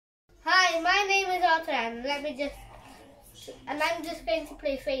Hi, my name is Aathiran. I'm just going to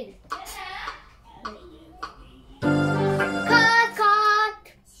play Faded.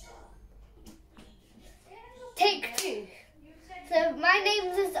 Cut! Take two. So my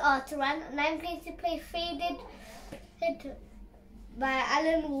name is Aathiran and I'm going to play Faded by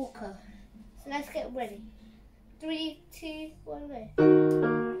Alan Walker. So let's get ready. 3, 2, 1,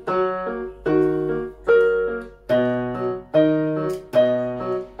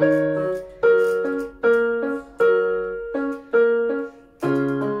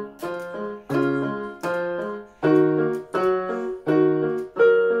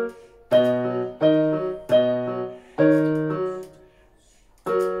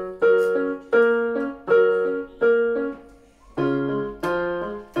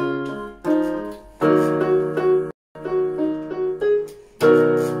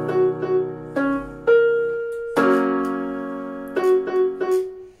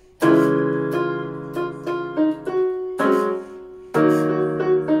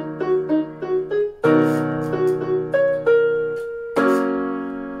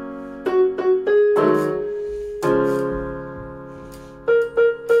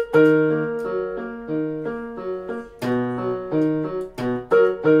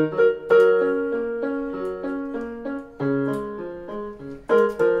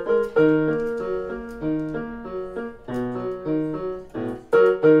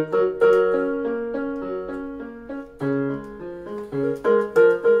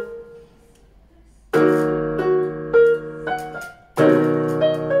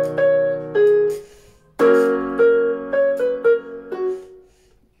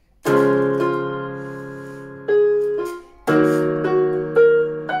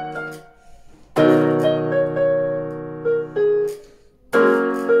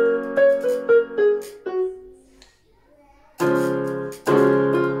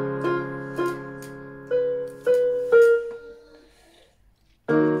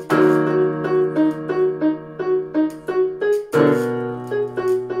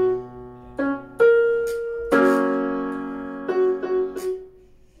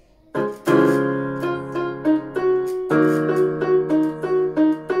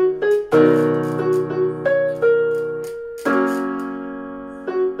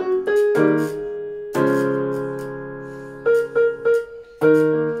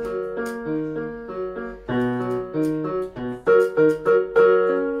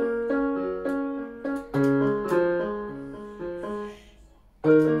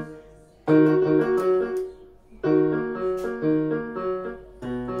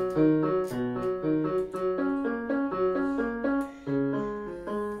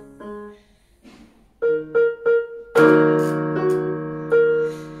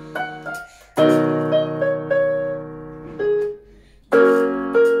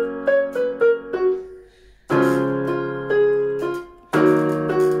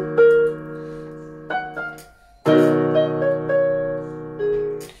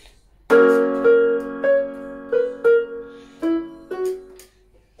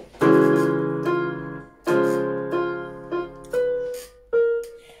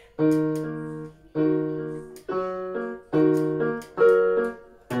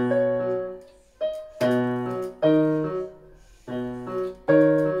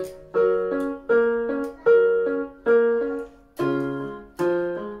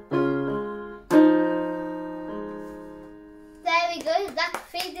 go. That's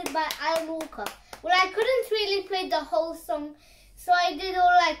Faded by Alan Walker. Well, I couldn't really play the whole song, so I did all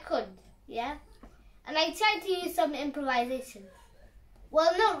I could, yeah? And I tried to use some improvisation.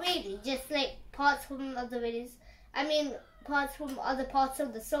 Well, not really, just like parts from other videos. I mean, parts from other parts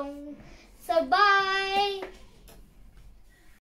of the song. So, bye!